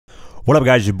What up,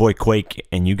 guys? Your boy Quake,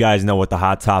 and you guys know what the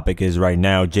hot topic is right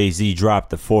now. Jay-Z dropped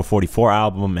the 444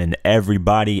 album, and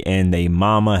everybody and they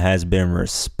mama has been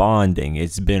responding.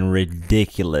 It's been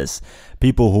ridiculous.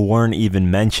 People who weren't even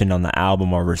mentioned on the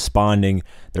album are responding.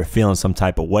 They're feeling some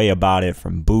type of way about it.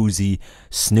 From Boosie,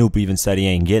 Snoop even said he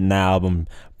ain't getting the album.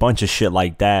 Bunch of shit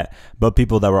like that. But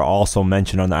people that were also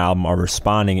mentioned on the album are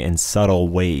responding in subtle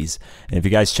ways. And if you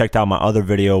guys checked out my other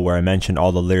video where I mentioned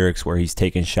all the lyrics where he's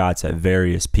taking shots at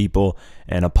various people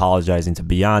and apologizing to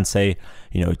Beyonce,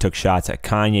 you know, he took shots at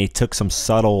Kanye, took some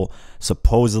subtle,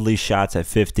 supposedly shots at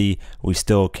 50. We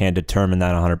still can't determine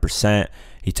that 100%.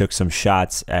 He took some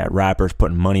shots at rappers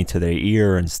putting money to their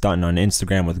ear and stunting on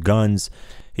Instagram with guns.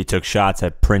 He took shots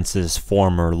at Prince's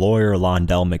former lawyer,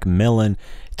 Londell McMillan.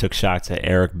 He took shots at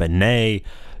Eric Benet.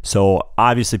 So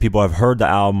obviously people have heard the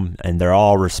album and they're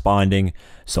all responding.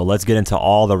 So let's get into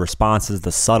all the responses,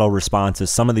 the subtle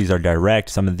responses. Some of these are direct,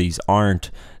 some of these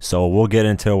aren't. So we'll get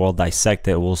into it, we'll dissect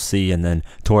it, we'll see. And then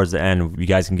towards the end, you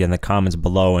guys can get in the comments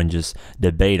below and just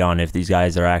debate on if these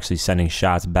guys are actually sending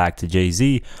shots back to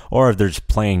Jay-Z or if they're just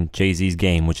playing Jay-Z's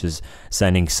game, which is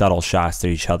sending subtle shots to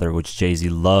each other, which Jay-Z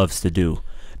loves to do.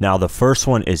 Now, the first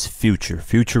one is Future.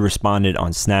 Future responded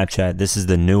on Snapchat. This is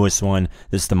the newest one.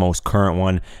 This is the most current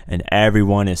one. And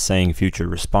everyone is saying Future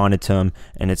responded to him.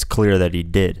 And it's clear that he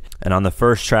did. And on the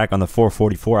first track on the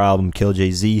 444 album, Kill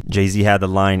Jay-Z, Jay-Z had the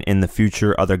line, "In the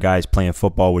future, other guys playing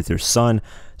football with your son."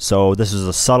 So this is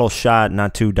a subtle shot,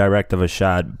 not too direct of a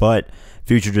shot. But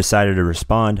Future decided to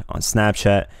respond on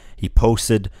Snapchat. He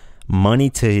posted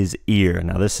money to his ear.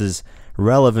 Now, this is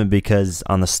relevant because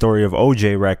on the Story of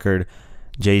OJ record,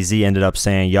 Jay-Z ended up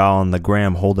saying, "Y'all on the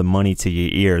gram holding money to your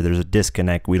ear. There's a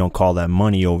disconnect. We don't call that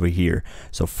money over here."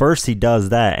 So first he does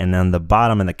that, and then the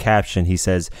bottom in the caption he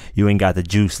says, "You ain't got the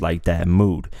juice like that,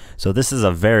 mood." So this is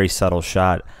a very subtle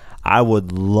shot. I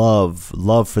would love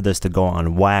for this to go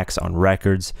on wax, on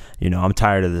records. You know, I'm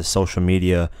tired of this social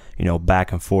media, you know,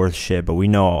 back and forth shit, but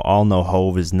we all know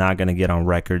Hove is not going to get on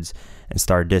records and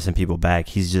start dissing people back.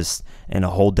 He's just in a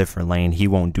whole different lane. He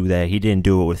won't do that. He didn't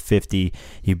do it with 50.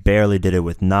 He barely did it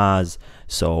with Nas.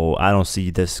 So I don't see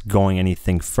this going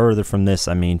anything further from this.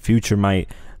 I mean, Future might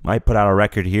put out a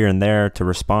record here and there to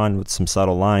respond with some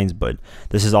subtle lines, but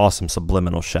this is all some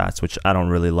subliminal shots, which I don't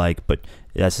really like, but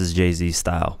that's his Jay-Z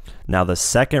style. Now, the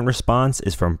second response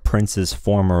is from Prince's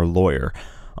former lawyer.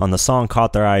 On the song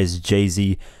Caught Their Eyes,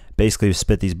 Jay-Z basically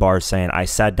spit these bars saying, "I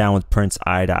sat down with Prince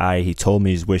eye to eye. He told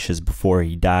me his wishes before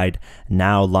he died.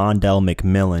 Now Londell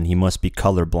McMillan, he must be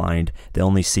colorblind. They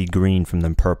only see green from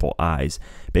them purple eyes."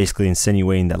 Basically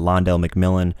insinuating that Londell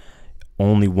McMillan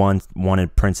only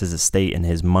wanted Prince's estate and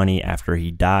his money after he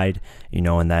died, you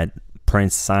know, and that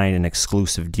Prince signed an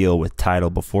exclusive deal with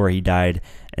Tidal before he died,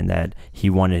 and that he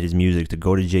wanted his music to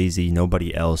go to Jay-Z,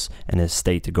 nobody else, and his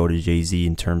estate to go to Jay-Z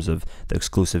in terms of the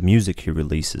exclusive music he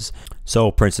releases.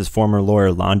 So Prince's former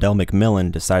lawyer, Londell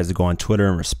McMillan, decides to go on Twitter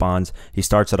and responds. He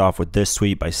starts it off with this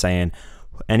tweet by saying,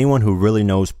 "Anyone who really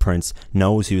knows Prince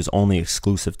knows he was only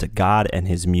exclusive to God and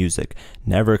his music,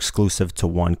 never exclusive to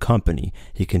one company."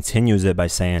 He continues it by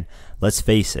saying, "Let's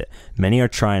face it, many are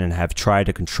trying and have tried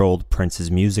to control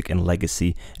Prince's music and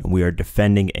legacy, and we are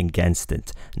defending against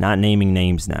it." Not naming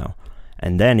names now.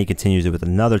 And then he continues it with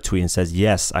another tweet and says,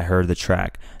 "Yes, I heard the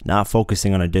track. Not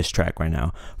focusing on a diss track right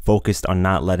now. Focused on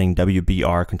not letting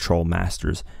WBR control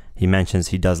masters." He mentions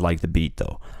he does like the beat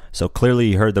though. So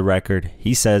clearly he heard the record.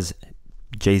 He says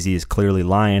Jay-Z is clearly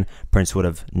lying. Prince would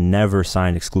have never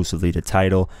signed exclusively to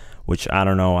Tidal, which I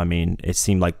don't know. I mean, it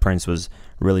seemed like Prince was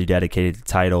really dedicated to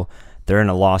Tidal. They're in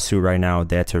a lawsuit right now.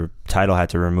 Tidal had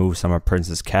to remove some of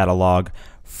Prince's catalog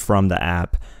from the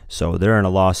app. So they're in a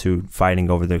lawsuit fighting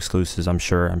over the exclusives. I'm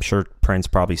sure Prince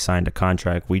probably signed a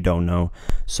contract. We don't know.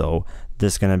 So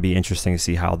this is going to be interesting to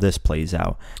see how this plays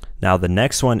out. Now, the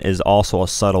next one is also a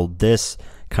subtle diss.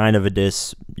 Kind of a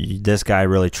diss. This guy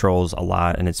really trolls a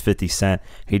lot, and it's 50 Cent.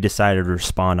 He decided to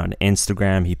respond on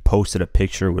Instagram. He posted a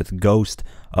picture with Ghost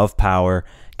of Power,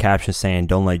 caption saying,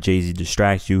 "Don't let Jay-Z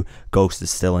distract you. Ghost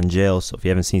is still in jail." So if you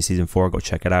haven't seen season 4, go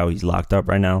check it out. He's locked up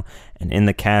right now. And in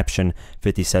the caption,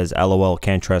 50 says, "LOL,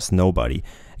 can't trust nobody.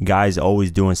 Guy's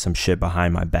always doing some shit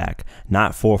behind my back.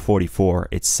 Not 444.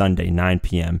 It's Sunday, 9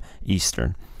 p.m.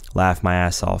 Eastern. Laugh my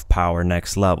ass off, Power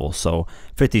next level." So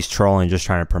 50's trolling, just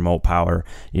trying to promote Power.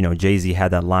 You know, Jay-Z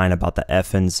had that line about the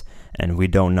effins, and we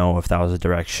don't know if that was a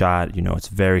direct shot. You know, it's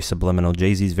very subliminal.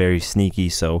 Jay-Z's very sneaky,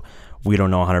 so we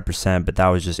don't know 100%, but that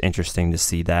was just interesting to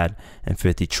see that. And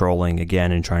 50 trolling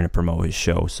again and trying to promote his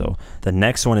show. So the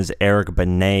next one is Eric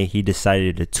Benet. He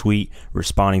decided to tweet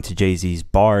responding to Jay-Z's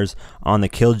bars on the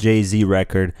Kill Jay-Z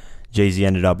record. Jay-Z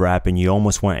ended up rapping, "You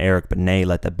almost want Eric Benet,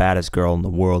 let the baddest girl in the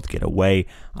world get away.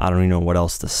 I don't even know what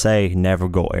else to say. Never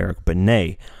go Eric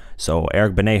Benet." So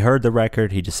Eric Benet heard the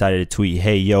record. He decided to tweet,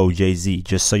 "Hey, yo, Jay-Z,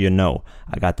 just so you know,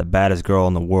 I got the baddest girl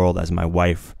in the world as my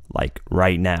wife, like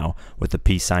right now," with the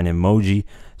peace sign emoji.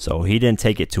 So he didn't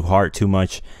take it to heart too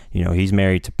much. You know, he's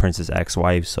married to Prince's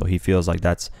ex-wife, so he feels like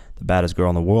that's the baddest girl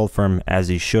in the world for him, as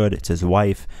he should. It's his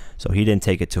wife, so he didn't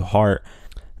take it to heart.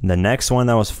 The next one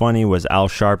that was funny was Al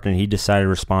Sharpton. He decided to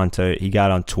respond to it. He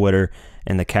got on Twitter.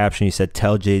 In the caption, he said,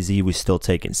 "Tell Jay-Z we still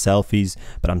taking selfies,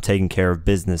 but I'm taking care of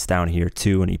business down here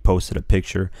too." And he posted a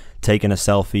picture taking a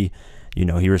selfie. You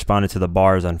know, he responded to the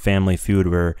bars on Family Feud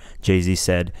where Jay-Z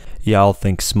said, "Y'all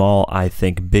think small, I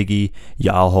think Biggie.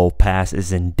 Y'all whole pass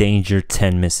is in danger,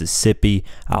 10 Mississippi.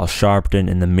 Al Sharpton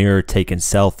in the mirror taking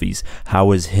selfies.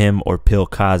 How is him or Bill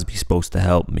Cosby supposed to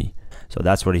help me?" So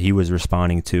that's what he was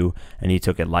responding to, and he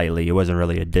took it lightly. It wasn't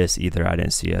really a diss either. I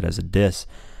didn't see it as a diss.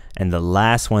 And the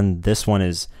last one, this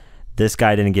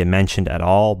guy didn't get mentioned at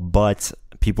all, but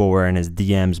people were in his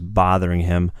DMs bothering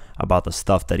him about the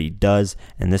stuff that he does,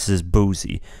 and this is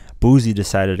Boosie. Boosie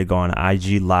decided to go on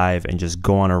IG Live and just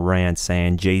go on a rant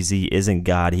saying Jay-Z isn't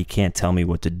God, he can't tell me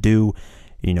what to do.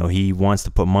 You know, he wants to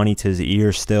put money to his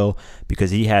ear still, because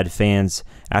he had fans,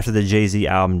 after the Jay-Z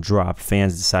album dropped,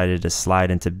 fans decided to slide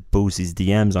into Boosie's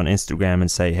DMs on Instagram and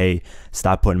say, "Hey,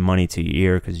 stop putting money to your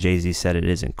ear because Jay-Z said it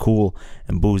isn't cool."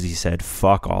 And Boosie said,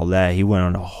 "Fuck all that." He went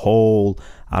on a whole,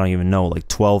 I don't even know, like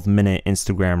 12-minute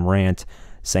Instagram rant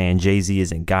saying Jay-Z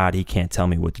isn't God, he can't tell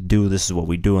me what to do. This is what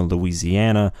we do in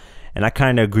Louisiana. And I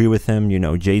kind of agree with him. You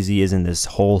know, Jay-Z isn't this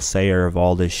wholesaler of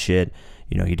all this shit.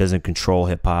 You know, he doesn't control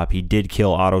hip-hop. He did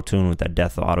kill autotune with that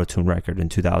Death of Autotune record in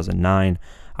 2009.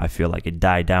 I feel like it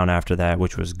died down after that,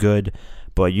 which was good.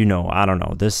 But, you know, I don't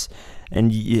know. This,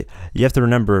 and you have to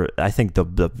remember, I think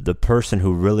the person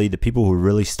who really, the people who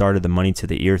really started the money to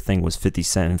the ear thing was 50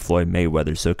 Cent and Floyd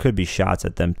Mayweather. So it could be shots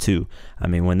at them too. I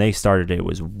mean, when they started it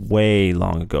was way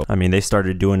long ago. I mean, they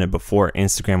started doing it before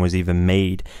Instagram was even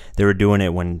made. They were doing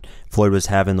it when Floyd was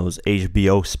having those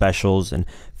HBO specials and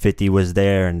 50 was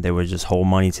there, and they would just hold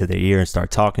money to their ear and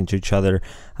start talking to each other.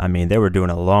 I mean, they were doing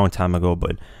it a long time ago.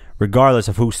 But regardless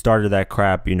of who started that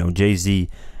crap, you know, Jay-Z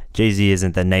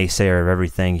isn't the naysayer of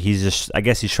everything. He's just, I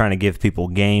guess he's trying to give people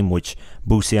game, which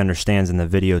Boosie understands in the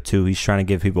video too. He's trying to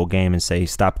give people game and say,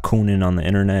 stop cooning on the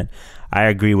internet. I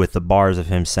agree with the bars of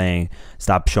him saying,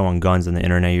 stop showing guns on the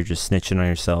internet, you're just snitching on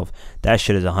yourself. That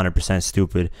shit is 100%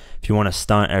 stupid. If you want to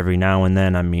stunt every now and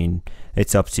then, I mean,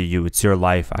 it's up to you. It's your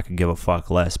life. I could give a fuck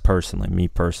less personally, me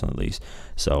personally at least.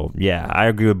 So, yeah, I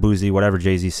agree with Boosie. Whatever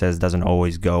Jay-Z says doesn't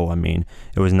always go. I mean,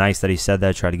 it was nice that he said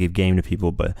that, try to give game to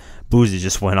people, but Boosie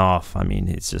just went off. I mean,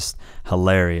 it's just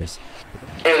hilarious.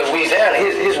 In Louisiana,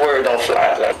 his word don't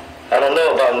fly. Like, I don't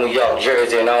know about New York,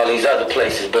 Jersey, and all these other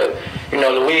places, but, you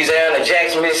know, Louisiana,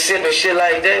 Jackson, Mississippi, shit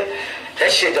like that,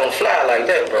 that shit don't fly like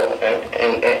that, bro.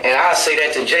 And I'll say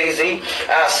that to Jay-Z.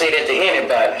 I'll say that to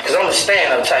anybody. Because I'm a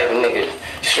stand-up type of nigga.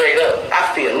 Straight up.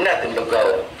 I feel nothing but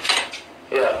gold.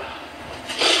 Yeah.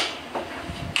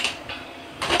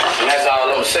 And that's all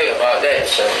I'm going to say about that.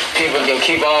 So people can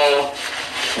keep on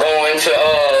going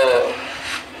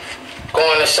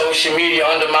to social media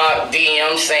under my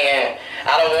DM saying,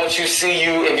 I don't want you to see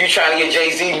you, if you're trying to get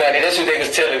Jay-Z money, that's what they was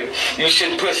telling you. You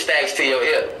shouldn't put stacks to your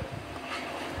hip.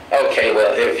 Okay,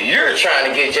 well, if you're trying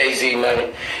to get Jay-Z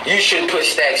money, you shouldn't put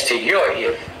stacks to your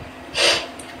hip.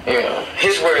 You know,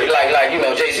 his word, like you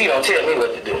know, Jay-Z don't tell me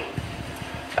what to do.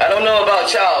 I don't know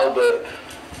about y'all, but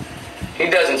he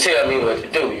doesn't tell me what to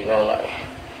do, you know, like.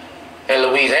 In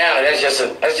Louisiana, that's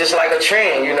just like a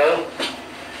trend, you know.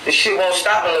 This shit won't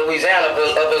stop in Louisiana of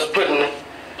us putting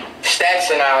stacks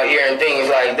in our ear and things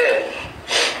like that.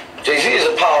 Jay-Z is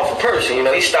a powerful person, you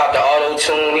know. He stopped the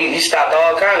auto-tune, he stopped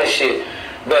all kind of shit.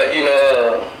 But, you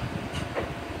know,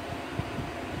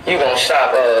 you won't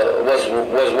stop what's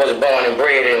born and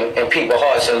bred in people's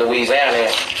hearts in Louisiana.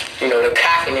 You know, the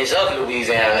cockiness of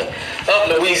Louisiana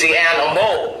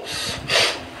moles.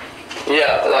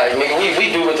 Yeah, like, nigga,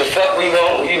 we do what the fuck we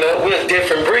want, you know. We're a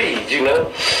different breed, you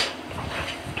know.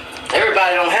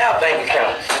 Everybody don't have bank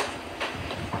accounts,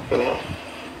 you know.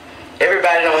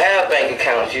 Everybody don't have bank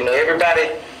accounts, you know.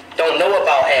 Everybody don't know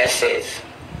about assets.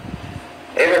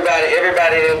 Everybody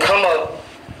didn't come up,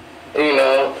 you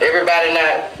know. Everybody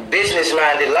not business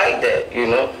minded like that, you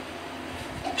know.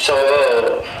 So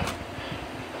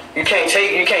you can't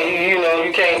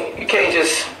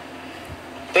just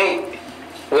think.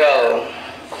 Well,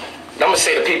 I'm gonna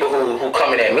say the people who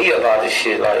coming at me about this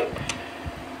shit, like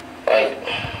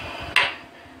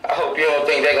I hope you don't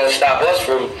think they're gonna stop us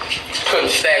from putting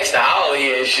stacks to our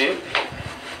ear and shit,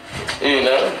 you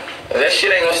know. That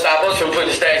shit ain't gonna stop us from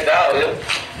putting stacks out here.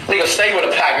 Nigga, stay with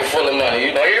a pocket full of money.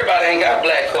 You know, everybody ain't got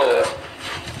black cards.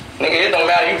 Nigga, it don't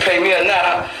matter you pay me or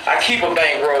not. I keep a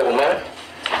bankroll, man.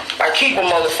 I keep a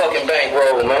motherfucking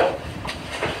bankroll, man.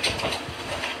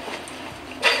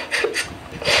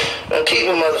 I keep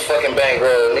a motherfucking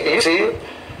bankroll, nigga. You see it?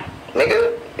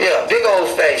 Nigga? Yeah, big old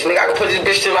face. Nigga, I can put this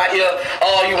bitch to my ear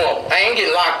all you want. I ain't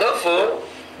getting locked up for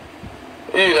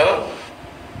it. You know?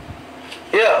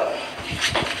 Yeah.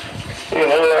 You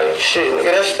know, like, shit,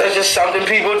 nigga, that's just something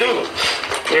people do.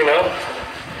 You know?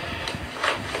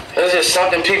 That's just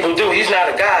something people do. He's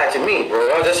not a guy to me,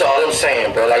 bro. That's all I'm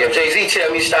saying, bro. Like, if Jay-Z tell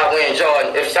me stop wearing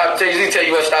Jordan, if Jay-Z tell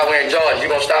you to stop wearing Jordan, you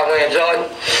gonna stop wearing Jordan?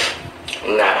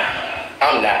 Nah,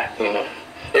 I'm not, you know.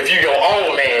 If you your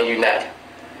own man, you not.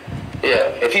 Yeah,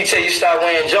 if he tell you stop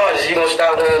wearing Jordans, you gonna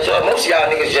stop wearing Jordans. Most of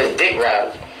y'all niggas just dick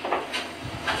riders.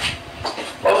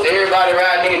 Most everybody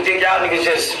ride nigga dick, y'all niggas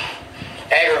just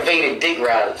aggravated dick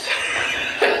riders.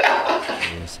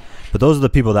 Yes. But those are the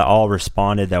people that all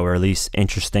responded, that were at least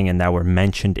interesting and that were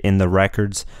mentioned in the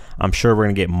records. I'm sure we're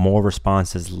going to get more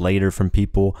responses later from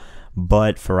people,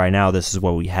 but for right now, this is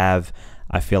what we have.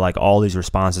 I feel like all these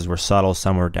responses were subtle,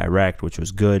 some were direct, which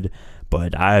was good,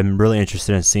 but I'm really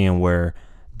interested in seeing where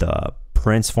the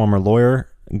Prince former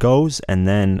lawyer goes, and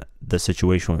then the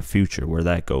situation with Future, where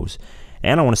that goes.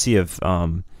 And I want to see if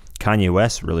Kanye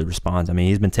West really responds. I mean,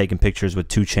 he's been taking pictures with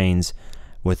 2 Chainz,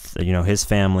 with, you know, his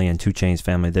family and 2 Chainz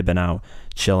family. They've been out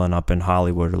chilling up in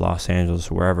Hollywood or Los Angeles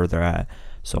or wherever they're at.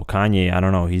 So Kanye, I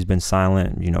don't know, he's been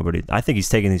silent, you know, but I think he's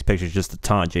taking these pictures just to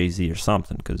taunt Jay-Z or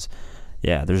something, because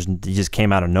yeah, he just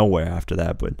came out of nowhere after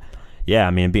that. But yeah, I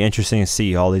mean, it'd be interesting to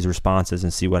see all these responses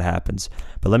and see what happens.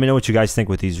 But let me know what you guys think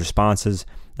with these responses.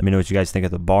 Let me know what you guys think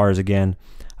of the bars again.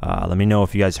 Let me know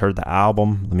if you guys heard the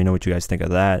album. Let me know what you guys think of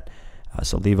that.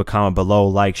 So leave a comment below,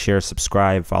 like, share,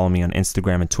 subscribe, follow me on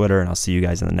Instagram and Twitter, and I'll see you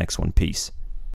guys in the next one. Peace.